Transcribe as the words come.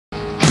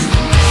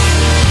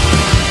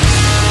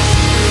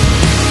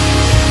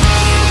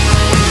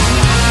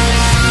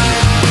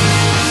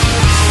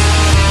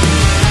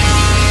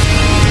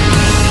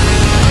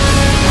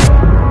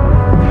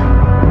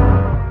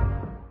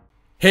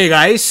Hey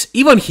guys,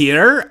 Ivan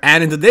here,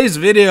 and in today's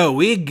video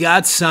we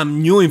got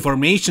some new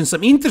information,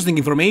 some interesting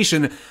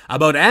information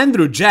about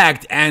Andrew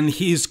Jacked and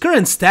his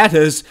current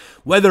status,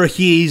 whether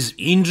he's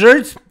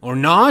injured or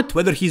not,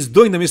 whether he's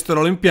doing the Mr.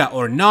 Olympia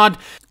or not.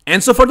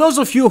 And so for those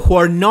of you who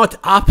are not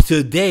up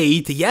to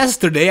date,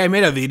 yesterday I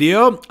made a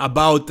video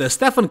about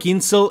Stefan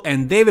Kinsel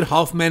and David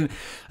Hoffman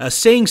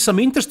saying some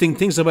interesting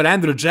things about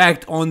Andrew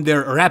Jacked on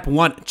their Rep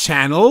 1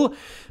 channel.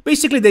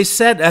 Basically, they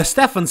said,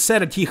 Stefan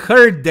said that he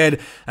heard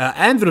that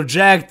Andrew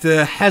Jacked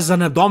has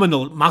an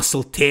abdominal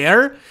muscle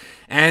tear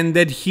and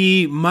that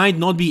he might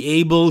not be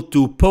able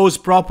to pose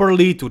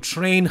properly, to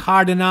train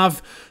hard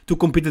enough, to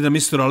compete at the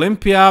Mr.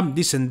 Olympia,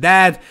 this and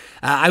that.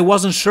 I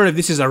wasn't sure if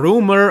this is a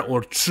rumor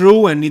or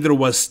true, and neither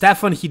was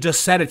Stefan. He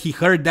just said that he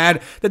heard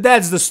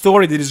that's the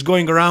story that is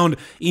going around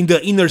in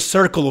the inner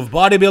circle of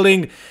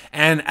bodybuilding.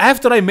 And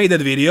after I made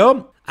that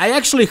video, I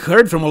actually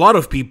heard from a lot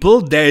of people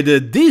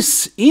that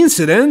this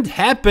incident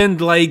happened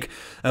like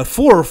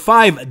 4 or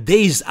 5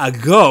 days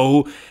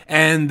ago,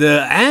 and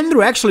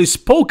Andrew actually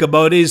spoke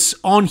about this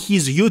on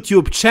his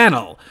YouTube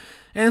channel.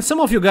 And some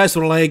of you guys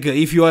were like,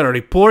 if you are a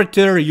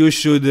reporter, you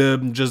should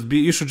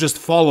just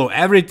follow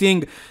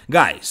everything.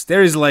 Guys,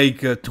 there is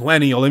like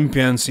 20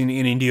 Olympians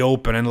in the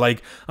Open and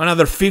like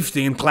another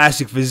 50 in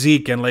Classic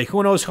Physique and like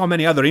who knows how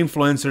many other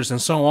influencers and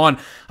so on.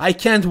 I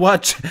can't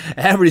watch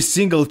every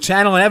single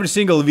channel, every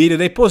single video.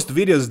 They post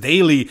videos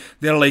daily.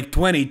 They're like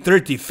 20,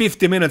 30,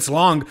 50 minutes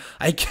long.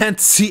 I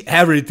can't see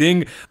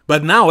everything.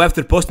 But now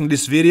after posting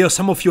this video,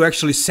 some of you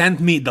actually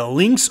sent me the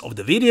links of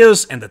the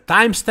videos and the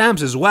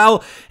timestamps as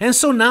well. And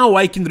so now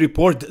I can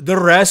report the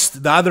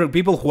rest, the other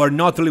people who are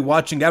not really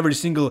watching every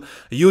single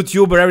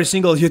YouTuber, every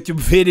single YouTube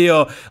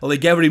video,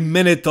 like every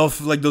minute of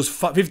like those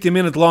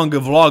 50-minute long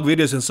vlog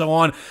videos and so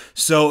on.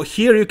 So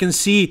here you can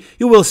see,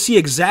 you will see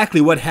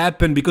exactly what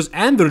happened because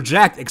Andrew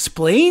Jacked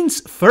explains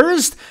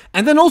first,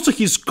 and then also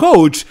his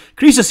coach,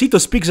 Chris Acito,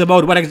 speaks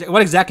about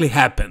what exactly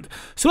happened.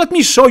 So let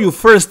me show you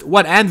first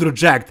what Andrew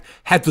Jacked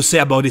had to say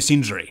about this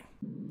injury.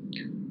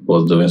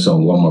 Was doing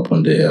some warm-up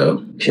on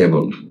the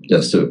cable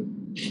just to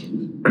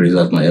grease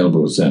out my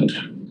elbows, and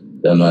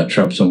then I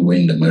trapped some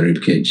wind in my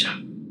rib cage.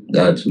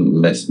 That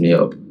messed me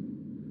up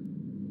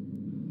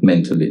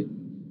mentally.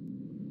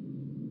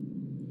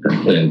 I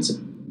couldn't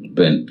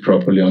bend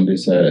properly on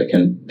this side. I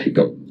can't pick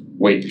up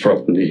weight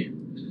properly.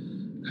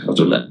 I have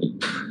to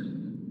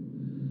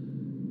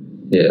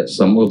yeah,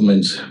 some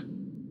movements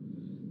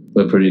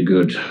were pretty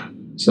good.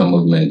 Some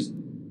movements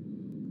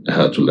I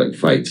had to like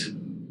fight.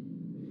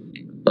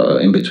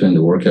 In between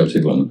the workouts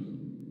even,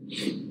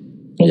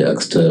 I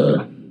asked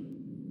the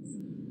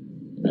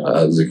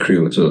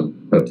crew to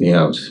help me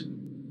out,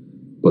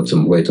 put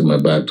some weight on my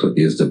back to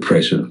ease the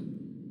pressure,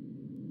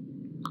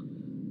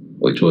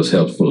 which was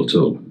helpful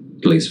to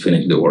at least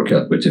finish the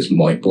workout, which is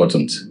more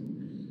important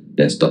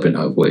than stopping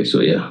halfway.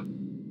 So yeah,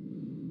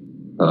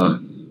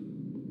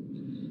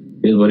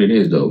 here's what it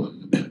is though.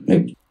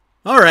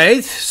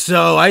 Alright,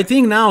 so I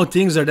think now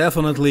things are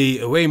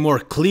definitely way more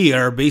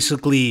clear.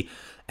 Basically,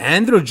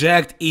 Andrew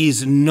Jacked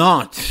is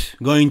not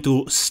going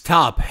to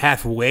stop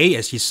halfway,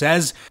 as he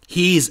says.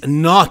 He is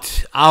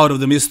not out of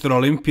the Mr.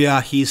 Olympia.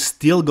 He's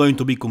still going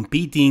to be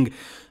competing.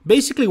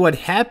 Basically, what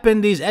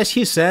happened is, as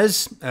he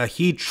says,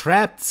 he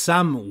trapped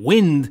some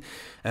wind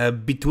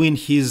between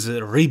his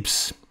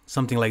ribs,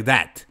 something like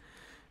that.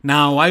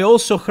 Now, I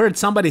also heard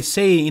somebody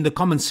say in the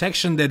comment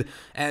section that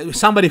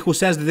somebody who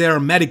says that they're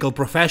a medical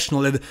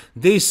professional, that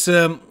this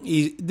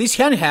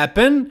can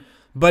happen,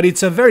 but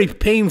it's a very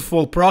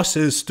painful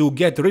process to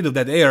get rid of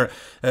that air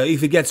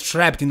if it gets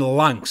trapped in the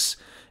lungs.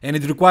 And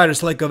it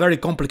requires like a very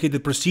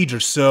complicated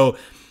procedure. So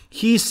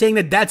he's saying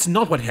that that's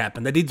not what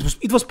happened, that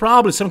it was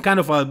probably some kind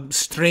of a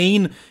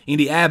strain in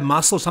the ab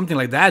muscle, something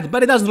like that,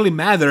 but it doesn't really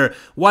matter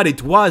what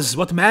it was.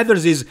 What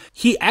matters is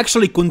he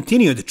actually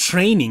continued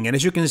training, and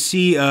as you can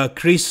see,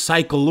 Chris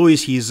Psycho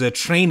Lewis, his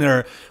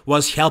trainer,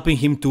 was helping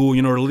him to,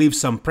 relieve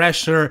some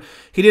pressure.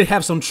 He did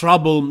have some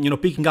trouble,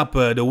 picking up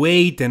the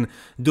weight and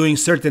doing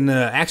certain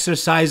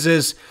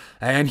exercises,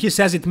 and he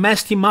says it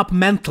messed him up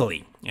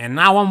mentally. And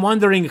now I'm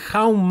wondering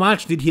how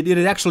much did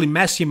it actually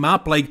mess him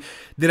up? Like,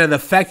 did it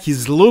affect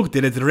his look?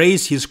 Did it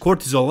raise his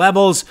cortisol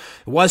levels?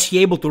 Was he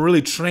able to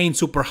really train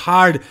super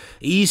hard?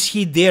 Is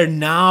he there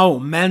now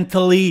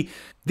mentally?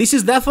 This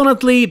is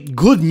definitely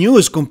good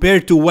news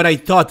compared to what I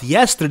thought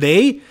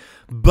yesterday,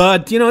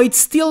 but it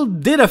still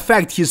did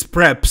affect his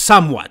prep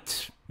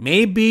somewhat.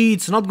 Maybe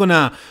it's not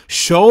gonna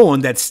show on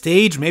that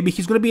stage. Maybe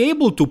he's gonna be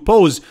able to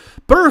pose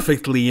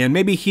perfectly, and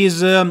maybe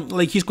his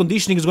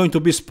conditioning is going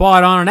to be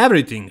spot on and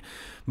everything.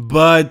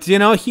 But,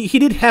 he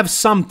did have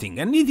something,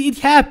 and it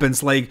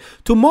happens, like,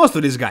 to most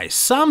of these guys.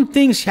 Some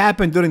things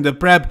happen during the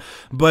prep,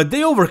 but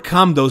they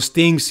overcome those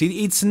things.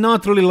 It's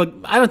not really, like,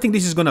 I don't think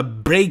this is gonna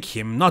break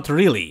him, not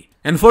really.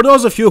 And for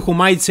those of you who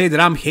might say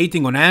that I'm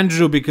hating on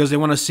Andrew because they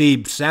want to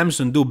see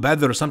Samson do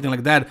better or something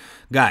like that,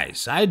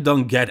 guys, I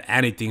don't get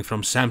anything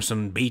from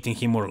Samson beating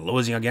him or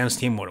losing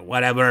against him or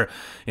whatever,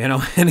 you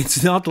know, and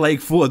it's not like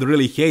Fuad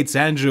really hates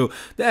Andrew.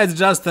 That's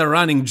just a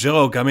running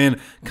joke. I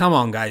mean, come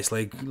on, guys,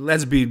 like,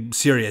 let's be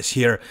serious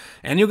here.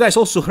 And you guys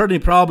also heard me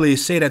probably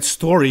say that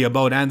story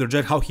about Andrew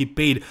Jack, how he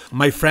paid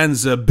my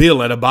friend's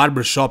bill at a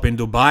barbershop in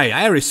Dubai.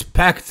 I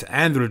respect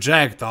Andrew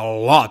Jack a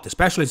lot,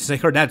 especially since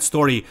I heard that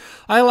story.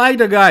 I like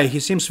the guy. He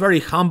seems very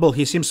humble,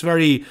 he seems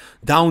very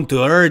down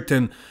to earth,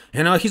 and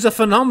you know, he's a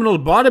phenomenal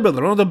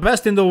bodybuilder, one of the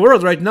best in the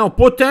world right now,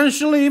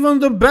 potentially even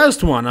the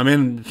best one. I'm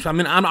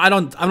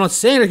not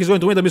saying that he's going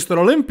to win the Mr.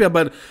 Olympia,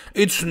 but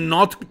it's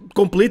not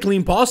completely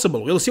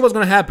impossible. We'll see what's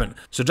going to happen.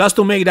 So just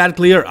to make that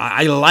clear,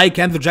 I like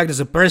Andrew Jack as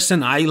a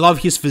person, I love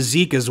his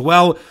physique as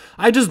well.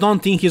 I just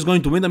don't think he's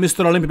going to win the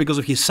Mr. Olympia because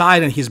of his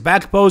side and his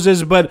back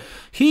poses, but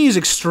he is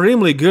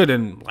extremely good,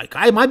 and like,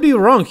 I might be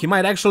wrong, he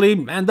might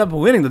actually end up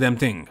winning the damn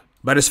thing.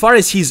 But as far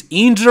as his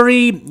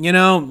injury, you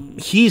know,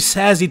 he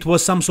says it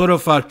was some sort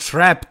of a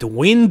trapped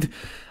wind.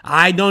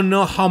 I don't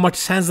know how much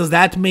sense does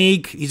that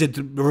make. Is it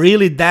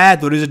really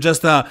that, or is it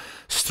just a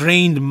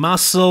strained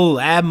muscle,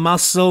 ab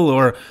muscle,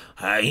 or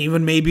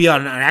even maybe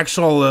an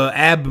actual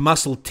ab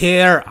muscle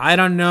tear? I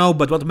don't know,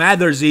 but what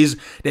matters is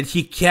that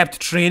he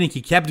kept training,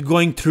 he kept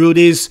going through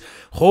this.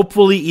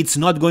 Hopefully it's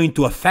not going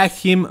to affect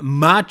him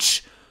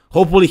much.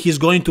 Hopefully he's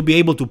going to be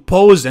able to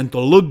pose and to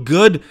look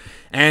good.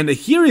 And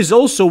here is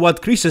also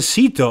what Chris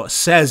Aceto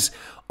says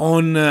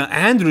on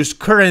Andrew's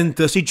current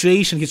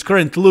situation, his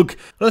current look.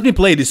 Let me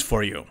play this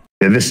for you.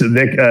 Yeah, this is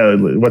Nick,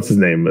 what's his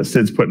name?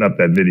 Sid's putting up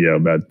that video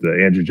about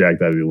Andrew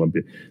Jack out of the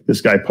Olympia. This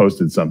guy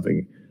posted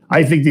something.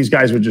 I think these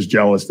guys were just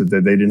jealous that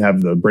they didn't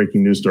have the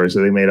breaking news story, so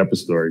they made up a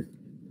story.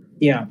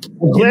 Yeah.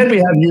 I'm glad we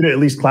have you to at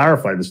least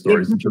clarify the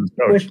stories.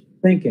 Wishful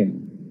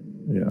thinking.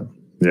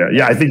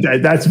 Yeah. I think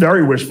that's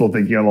very wishful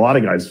thinking on a lot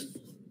of guys'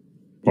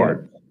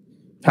 part. Yeah.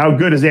 How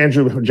good is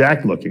Andrew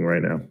Jack looking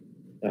right now?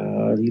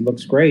 He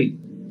looks great.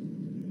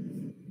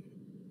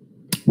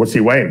 What's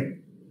he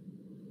weighing?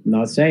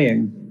 Not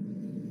saying.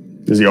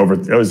 Is he over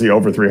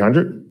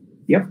 300?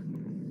 Yep.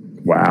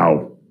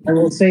 Wow. I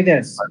will say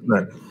this.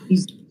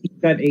 He's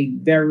got a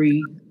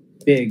very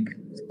big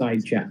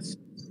side chest.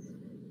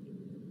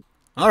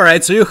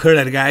 Alright, so you heard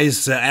that,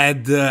 guys.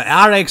 At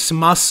RX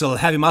Muscle,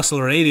 Heavy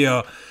Muscle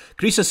Radio,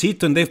 Chris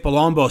Aceto and Dave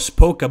Palumbo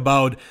spoke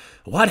about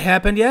what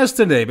happened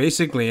yesterday,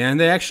 basically, and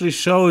they actually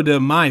showed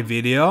my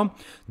video.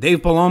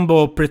 Dave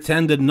Palumbo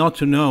pretended not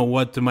to know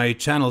what my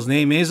channel's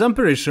name is. I'm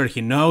pretty sure he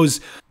knows,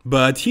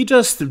 but he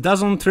just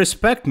doesn't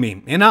respect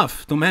me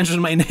enough to mention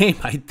my name,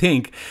 I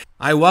think.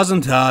 I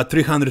wasn't a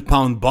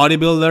 300-pound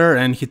bodybuilder,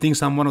 and he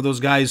thinks I'm one of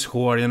those guys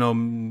who are, you know,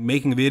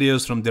 making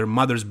videos from their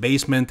mother's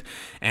basement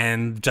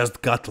and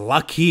just got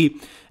lucky.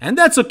 And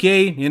that's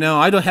okay, you know,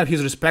 I don't have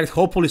his respect.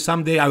 Hopefully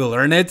someday I will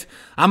earn it.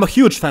 I'm a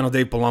huge fan of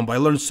Dave Palumbo. I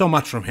learned so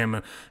much from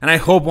him, and I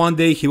hope one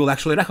day he will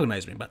actually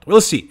recognize me, but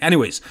we'll see.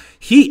 Anyways,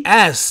 he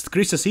asked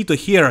Chris Aceto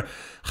here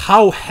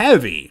how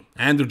heavy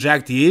Andrew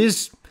Jack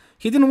is.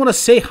 He didn't want to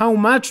say how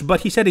much,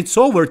 but he said it's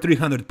over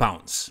 300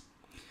 pounds.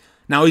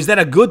 Now, is that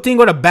a good thing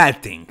or a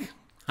bad thing?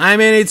 I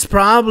mean, it's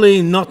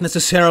probably not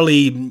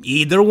necessarily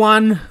either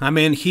one. I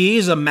mean, he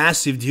is a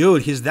massive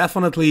dude. He's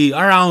definitely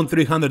around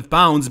 300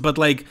 pounds, but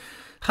like,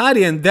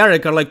 Hadi and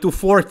Derek are like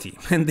 240,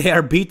 and they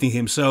are beating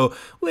him, so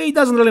well, it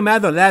doesn't really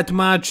matter that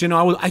much, you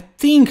know. I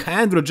think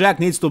Andrew Jack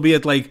needs to be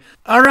at like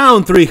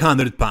around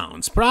 300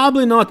 pounds,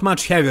 probably not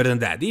much heavier than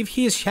that. If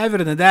he's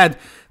heavier than that,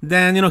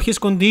 then, you know, his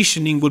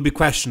conditioning would be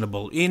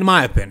questionable, in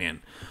my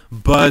opinion.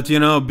 But, you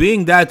know,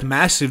 being that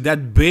massive,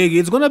 that big,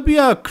 it's gonna be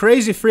a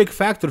crazy freak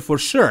factor for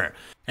sure.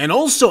 And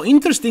also,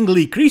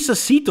 interestingly, Chris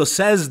Aceto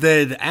says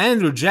that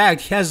Andrew Jack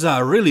has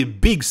a really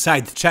big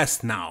side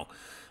chest now,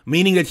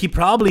 meaning that he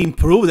probably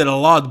improved it a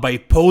lot by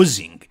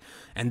posing.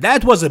 And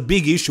that was a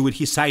big issue with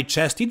his side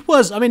chest. It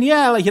was, I mean,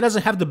 yeah, like he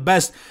doesn't have the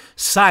best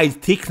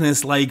side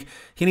thickness, like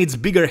he needs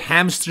bigger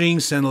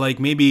hamstrings and like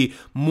maybe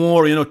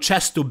more, you know,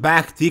 chest to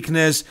back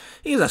thickness.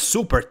 He's a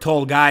super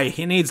tall guy.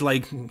 He needs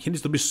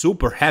to be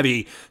super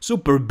heavy,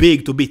 super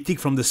big to be thick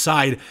from the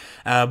side.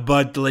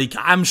 But like,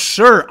 I'm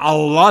sure a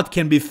lot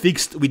can be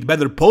fixed with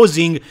better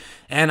posing.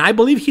 And I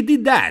believe he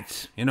did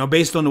that, you know,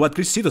 based on what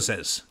Chris Aceto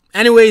says.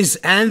 Anyways,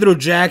 Andrew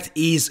Jack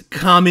is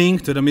coming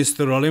to the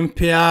Mr.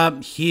 Olympia.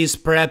 His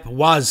prep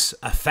was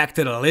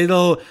affected a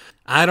little.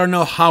 I don't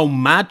know how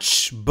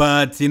much,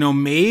 but, you know,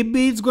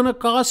 maybe it's gonna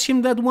cost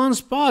him that one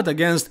spot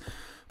against,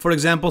 for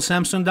example,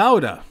 Samson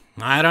Dauda.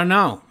 I don't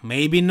know.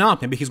 Maybe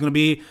not. Maybe he's gonna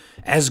be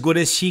as good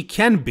as he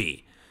can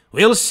be.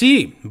 We'll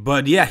see,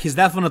 but yeah, he's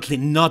definitely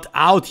not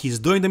out. He's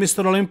doing the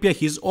Mr. Olympia,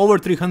 he's over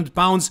 300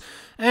 pounds,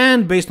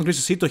 and based on Chris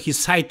Aceto, his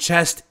side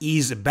chest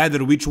is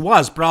better, which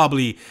was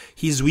probably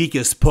his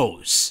weakest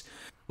pose.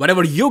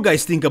 Whatever you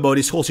guys think about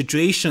this whole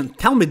situation,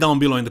 tell me down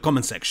below in the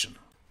comment section.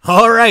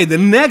 Alright, the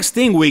next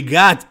thing we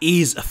got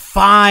is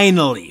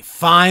finally,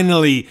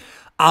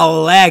 a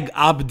leg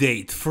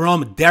update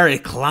from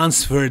Derek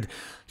Lunsford.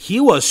 he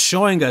was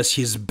showing us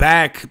his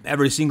back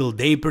every single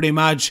day pretty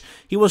much.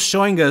 He was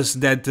showing us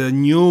that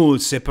new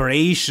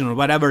separation or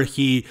whatever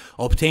he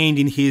obtained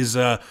in his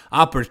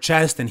upper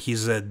chest and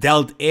his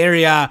delt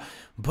area.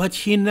 But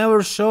he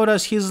never showed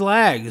us his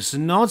legs.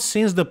 Not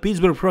since the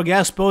Pittsburgh Pro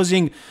Gas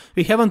Posing,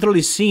 we haven't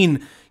really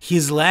seen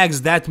his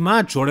legs that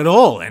much or at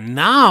all. And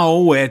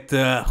now, at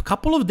a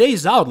couple of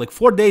days out, like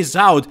 4 days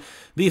out,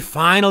 we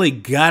finally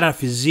got a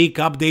physique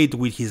update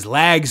with his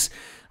legs.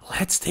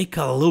 Let's take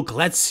a look.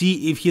 Let's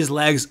see if his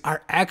legs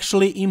are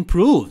actually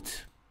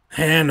improved.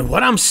 And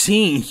what I'm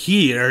seeing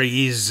here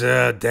is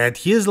that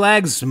his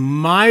legs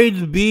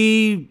might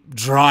be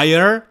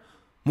drier,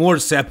 more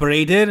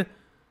separated.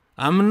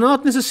 I'm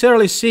not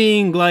necessarily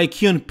seeing like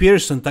Keon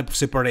Pearson type of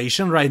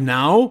separation right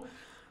now,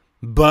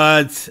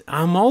 but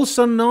I'm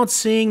also not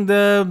seeing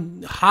the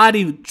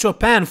Hadi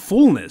Choopan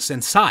fullness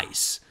and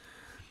size.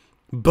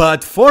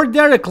 But for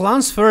Derek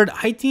Lunsford,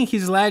 I think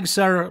his legs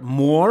are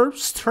more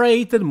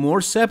straightened, more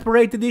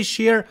separated this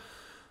year.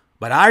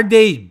 But are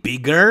they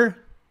bigger?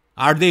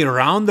 Are they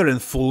rounder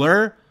and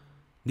fuller?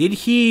 Did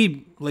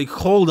he like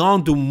hold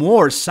on to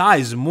more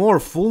size, more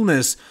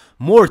fullness,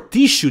 more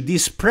tissue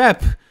this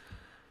prep?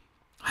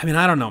 I mean,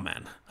 I don't know,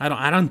 man.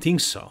 I don't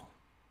think so.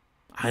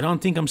 I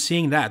don't think I'm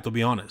seeing that, to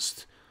be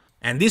honest.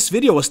 And this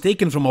video was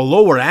taken from a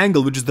lower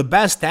angle, which is the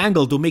best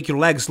angle to make your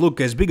legs look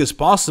as big as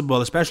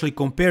possible, especially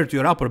compared to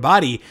your upper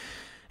body.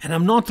 And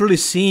I'm not really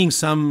seeing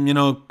some,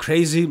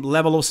 crazy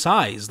level of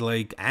size.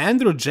 Like,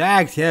 Andrew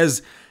Jack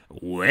has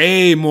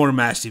way more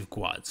massive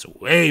quads,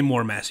 way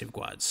more massive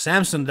quads.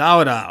 Samson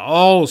Dauda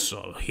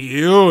also,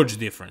 huge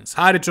difference.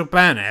 Hadi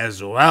Choopan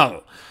as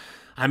well.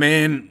 I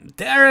mean,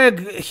 Derek,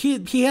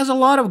 he has a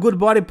lot of good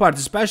body parts,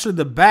 especially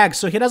the back,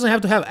 so he doesn't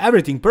have to have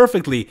everything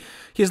perfectly.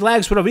 His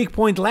legs were a weak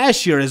point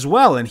last year as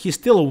well, and he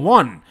still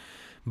won.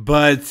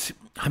 But,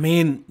 I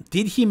mean,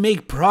 did he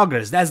make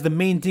progress? That's the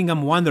main thing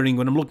I'm wondering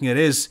when I'm looking at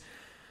this.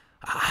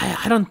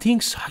 I don't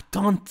think so.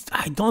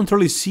 I don't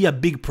really see a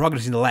big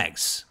progress in the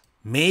legs.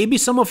 Maybe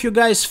some of you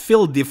guys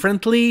feel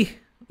differently.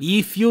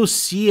 If you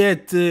see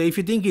it, if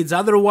you think it's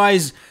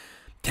otherwise,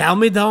 tell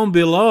me down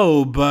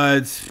below,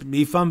 but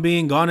if I'm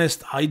being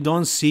honest, I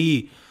don't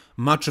see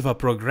much of a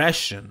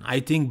progression.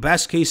 I think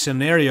best case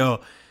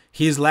scenario,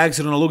 his legs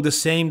are going to look the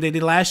same they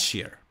did last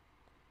year.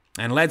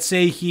 And let's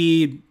say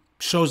he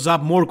shows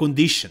up more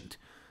conditioned.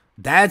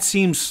 That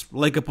seems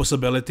like a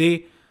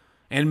possibility.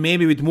 And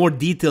maybe with more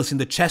details in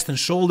the chest and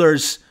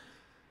shoulders,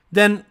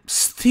 then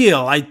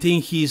still, I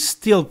think he's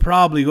still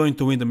probably going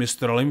to win the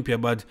Mr. Olympia,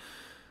 but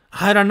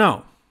I don't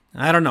know.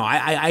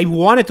 I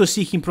wanted to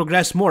see him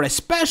progress more,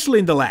 especially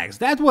in the legs.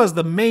 That was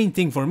the main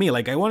thing for me.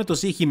 Like, I wanted to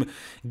see him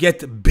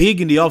get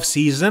big in the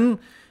off-season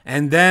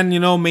and then,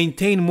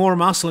 maintain more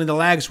muscle in the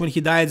legs when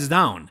he diets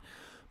down.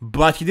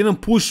 But he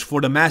didn't push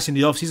for the mass in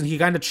the off-season. He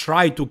kind of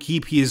tried to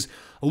keep his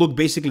look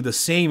basically the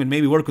same and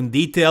maybe work on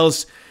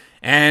details.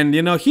 And,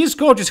 his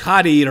coach is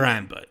Hadi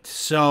Choopan.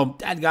 So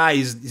that guy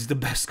is the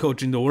best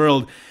coach in the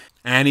world.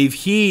 And if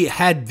he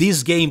had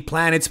this game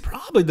plan, it's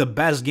probably the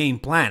best game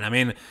plan. I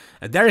mean,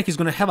 Derek is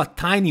going to have a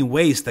tiny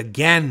waist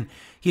again.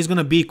 He's going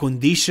to be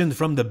conditioned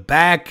from the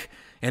back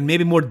and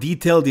maybe more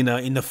detailed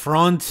in the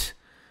front.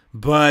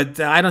 But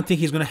I don't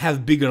think he's going to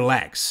have bigger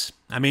legs.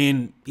 I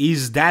mean,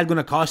 is that going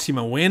to cost him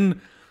a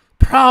win?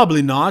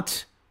 Probably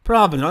not.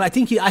 Probably not.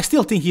 I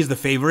still think he's the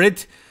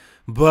favorite.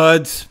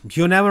 But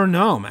you never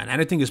know, man.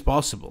 Anything is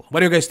possible.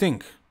 What do you guys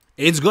think?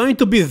 It's going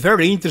to be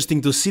very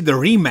interesting to see the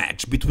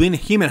rematch between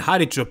him and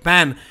Hadi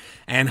Choopan.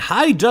 And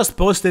Hadi just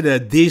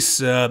posted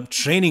this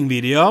training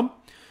video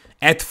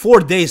at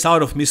 4 days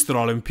out of Mr.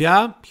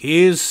 Olympia.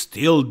 He's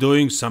still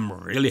doing some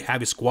really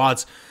heavy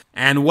squats.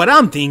 And what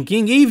I'm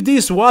thinking, if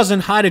this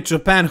wasn't Hadi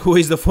Choopan, who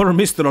is the former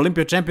Mr.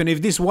 Olympia champion,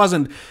 if this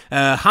wasn't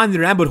Hadi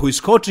Choopan who is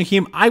coaching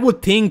him, I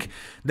would think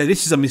that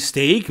this is a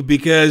mistake,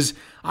 because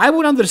I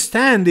would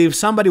understand if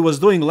somebody was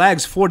doing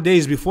legs 4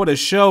 days before the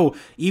show,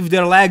 if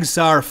their legs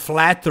are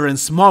flatter and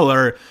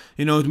smaller,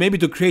 maybe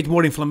to create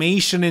more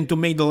inflammation and to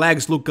make the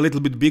legs look a little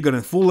bit bigger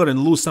and fuller and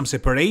lose some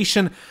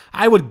separation.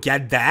 I would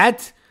get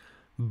that,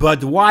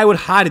 but why would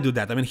Hadi do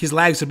that? I mean, his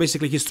legs are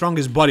basically his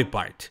strongest body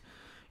part.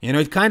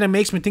 It kind of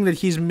makes me think that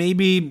he's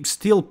maybe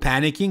still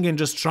panicking and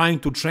just trying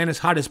to train as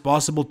hard as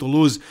possible to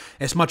lose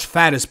as much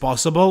fat as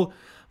possible.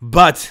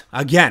 But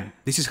again,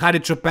 this is Hadi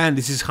Choopan,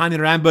 this is Hadi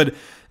Choopan.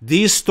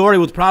 This story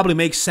would probably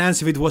make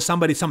sense if it was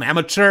some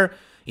amateur.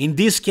 In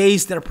this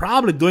case, they're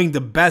probably doing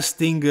the best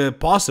thing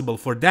possible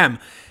for them.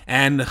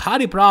 And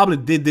Hadi probably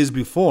did this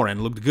before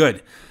and looked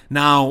good.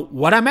 Now,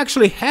 what I'm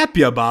actually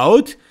happy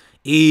about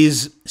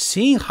is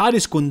seeing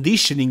Hadi's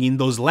conditioning in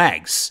those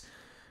legs.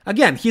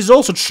 Again, he's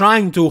also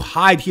trying to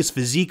hide his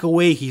physique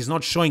away. He's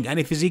not showing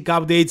any physique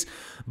updates.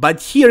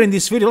 But here in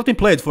this video, let me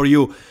play it for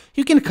you.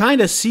 You can kind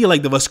of see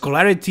like the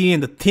vascularity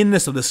and the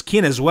thinness of the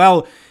skin as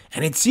well.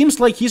 And it seems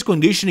like his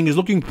conditioning is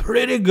looking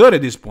pretty good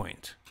at this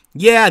point.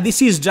 Yeah,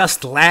 this is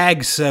just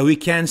legs. We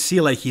can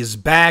see like his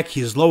back,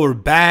 his lower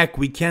back.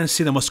 We can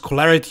see the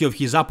muscularity of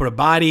his upper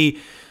body.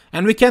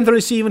 And we can't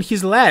really see even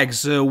his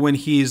legs when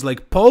he's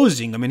like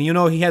posing. I mean, you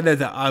know, he had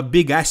that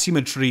big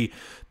asymmetry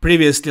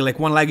previously, like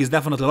one leg is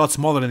definitely a lot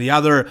smaller than the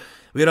other.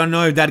 We don't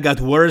know if that got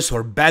worse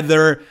or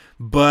better,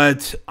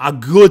 but a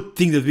good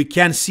thing that we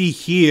can see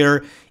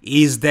here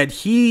is that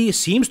he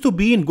seems to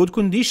be in good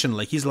condition.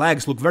 Like his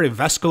legs look very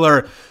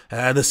vascular,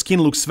 the skin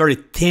looks very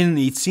thin.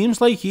 It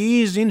seems like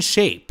he is in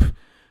shape,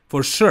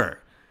 for sure.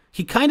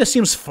 He kind of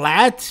seems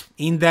flat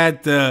in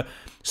that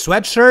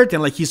sweatshirt,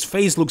 and like his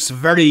face looks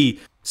very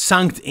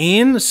sunk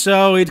in,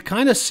 so it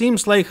kind of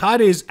seems like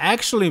Hadi is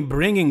actually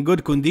bringing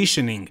good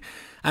conditioning.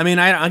 I mean,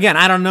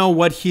 I don't know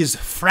what his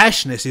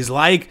freshness is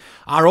like.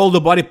 Are all the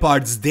body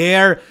parts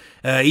there?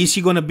 Is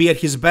he going to be at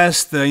his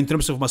best in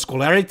terms of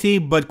muscularity?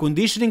 But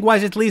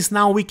conditioning-wise, at least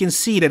now we can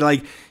see that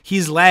like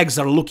his legs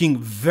are looking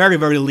very,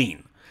 very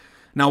lean.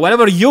 Now,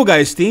 whatever you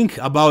guys think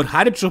about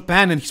Hadi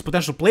Choopan and his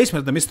potential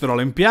placement at the Mr.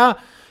 Olympia,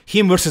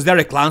 him versus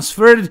Derek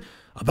Lunsford,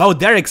 about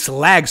Derek's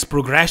legs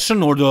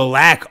progression or the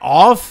lack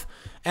of,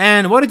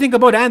 and what do you think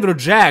about Andrew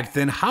Jacked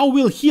and how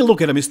will he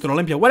look at a Mr.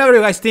 Olympia? Whatever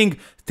you guys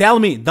think, tell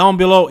me down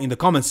below in the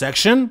comment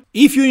section.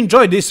 If you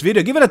enjoyed this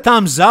video, give it a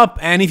thumbs up,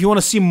 and if you want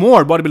to see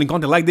more bodybuilding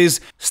content like this,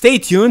 stay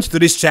tuned to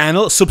this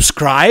channel,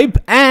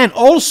 subscribe, and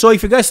also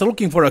if you guys are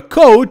looking for a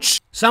coach,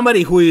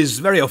 somebody who is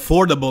very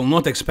affordable,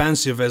 not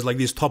expensive as like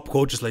these top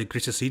coaches like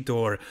Chris Cito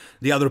or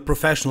the other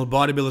professional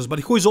bodybuilders,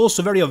 but who is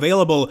also very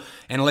available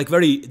and like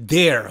very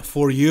there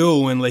for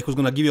you and like who's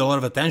gonna give you a lot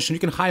of attention, you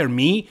can hire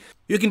me.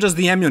 You can just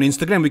DM me on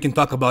Instagram, we can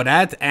talk about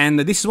that. And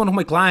this is one of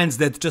my clients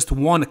that just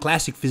won a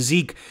classic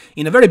physique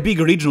in a very big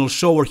regional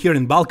show over here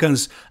in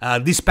Balkans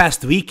this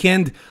past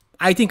weekend.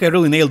 I think I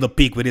really nailed the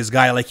peak with this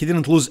guy. Like, he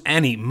didn't lose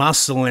any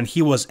muscle and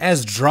he was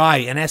as dry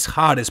and as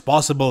hard as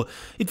possible.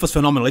 It was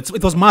phenomenal.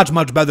 It was much,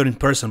 much better in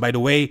person, by the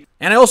way.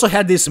 And I also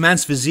had this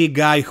Men's Physique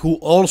guy who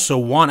also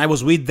won. I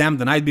was with them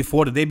the night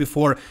before, the day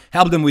before,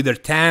 helped them with their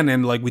tan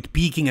and like with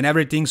peaking and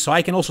everything. So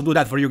I can also do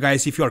that for you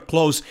guys if you are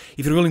close,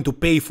 if you're willing to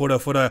pay for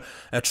the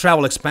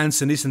travel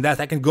expense and this and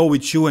that. I can go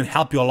with you and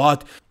help you a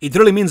lot. It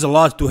really means a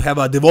lot to have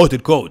a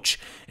devoted coach.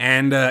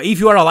 And if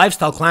you are a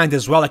lifestyle client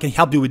as well, I can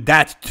help you with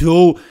that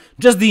too.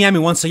 Just DM me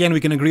once again, we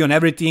can agree on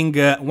everything.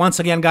 Once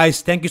again,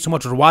 guys, thank you so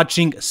much for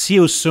watching. See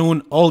you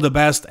soon, all the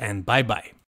best, and bye-bye.